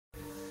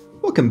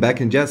Welcome back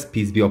and just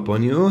peace be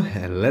upon you.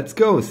 Let's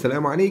go.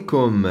 Assalamu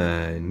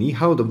alaikum. Ni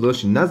hao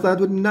doblosh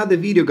nazad with another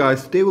video,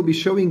 guys. Today we'll be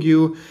showing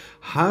you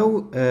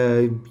how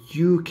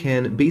you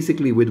can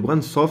basically with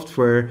one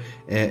software,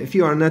 if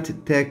you are not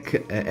tech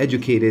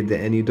educated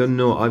and you don't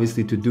know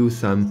obviously to do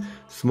some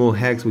small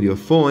hacks with your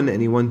phone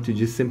and you want to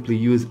just simply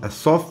use a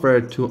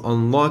software to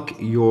unlock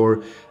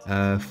your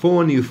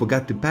phone, you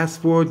forgot the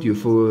password,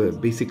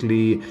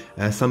 basically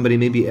somebody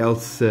maybe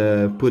else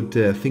put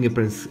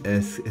fingerprint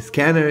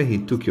scanner, he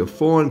took your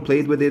phone,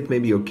 played with it,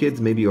 maybe your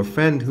kids, maybe your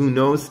friend, who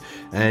knows,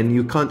 and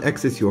you can't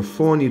access your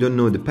phone, you don't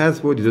know the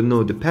password, you don't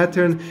know the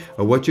pattern,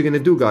 what you're gonna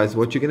do, guys,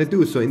 what you're gonna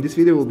do. So in this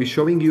video we'll be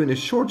showing you in a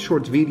short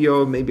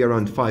video, maybe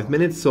around 5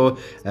 minutes. So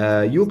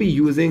you'll be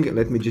using,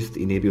 let me just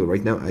enable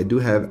right now, I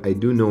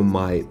do know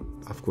my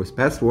of course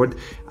password,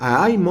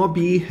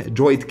 iMobie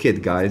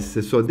DroidKit,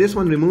 guys. So this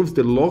one removes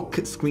the lock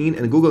screen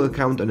and Google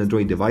account on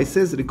Android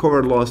devices,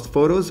 recover lost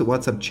photos,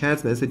 WhatsApp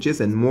chats,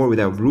 messages and more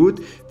without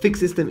root, fix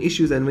system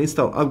issues and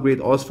reinstall upgrade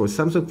OS for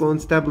Samsung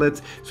phones,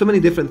 tablets, so many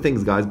different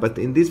things, guys. But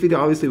in this video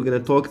obviously we're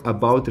going to talk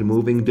about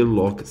removing the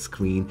lock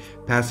screen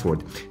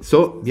password.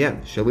 So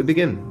yeah, shall we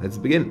begin? Let's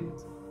begin.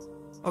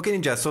 Okay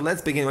ninja, so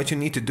let's begin. What you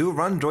need to do,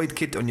 run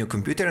DroidKit on your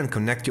computer and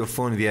connect your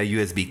phone via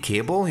USB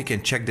cable. You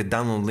can check the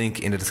download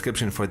link in the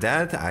description for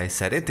that. I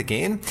said it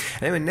again.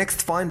 Anyway,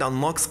 next find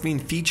unlock screen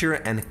feature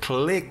and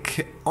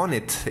click on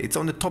it. It's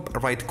on the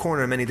top right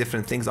corner, many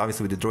different things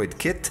obviously with the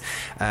DroidKit.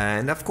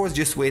 And of course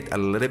just wait a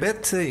little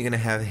bit. You're gonna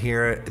have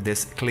here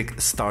this click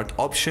start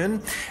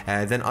option.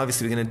 Then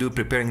obviously we're gonna do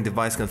preparing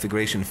device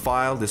configuration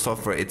file, the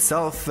software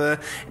itself,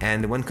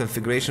 and when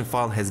configuration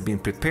file has been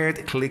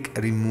prepared, click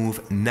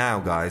remove now,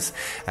 guys.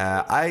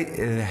 I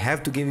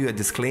have to give you a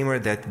disclaimer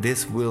that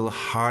this will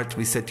hard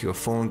reset your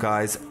phone,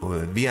 guys,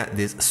 via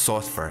this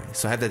software,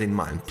 so have that in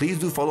mind. Please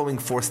do following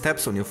 4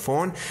 steps on your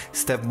phone.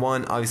 Step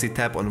 1, obviously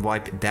tap on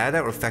wipe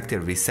data or factory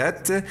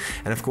reset, and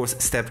of course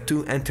step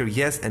 2, enter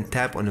yes and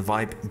tap on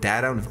wipe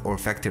data or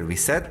factory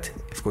reset.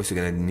 Of course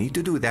you're gonna need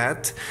to do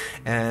that,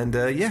 and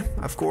yeah,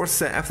 of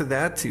course after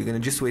that you're gonna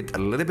just wait a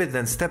little bit.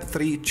 Then step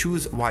 3,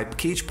 choose wipe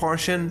cache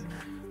partition.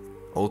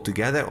 All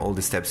together, all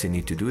the steps you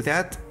need to do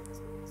that.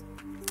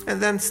 And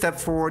then step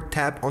 4,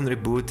 tap on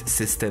reboot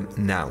system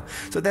now.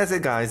 So that's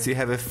it, guys. You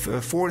have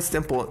 4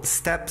 simple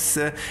steps.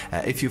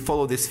 If you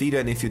follow this video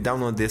and if you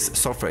download this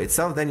software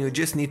itself, then you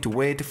just need to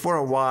wait for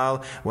a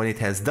while. When it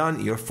has done,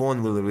 your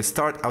phone will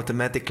restart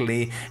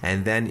automatically,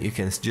 and then you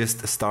can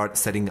just start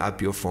setting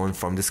up your phone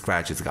from the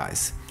scratches,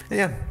 guys.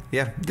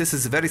 Yeah, this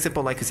is very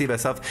simple, like you see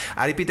myself.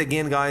 I repeat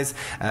again, guys,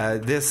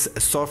 this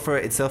software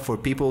itself for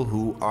people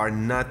who are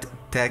not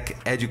tech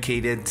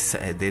educated,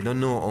 they don't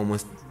know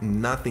almost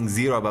nothing,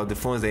 zero about the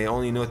phones. They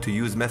only know to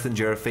use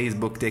Messenger,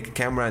 Facebook, take a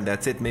camera, and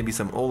that's it. Maybe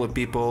some older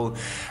people,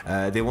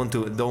 they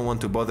don't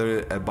want to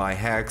bother by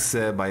hacks,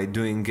 by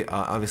doing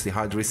obviously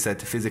hard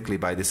reset physically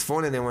by this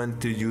phone, and they want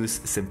to use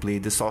simply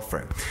the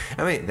software.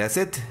 Anyway, that's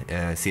it.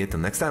 See you till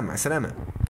next time. Assalamu.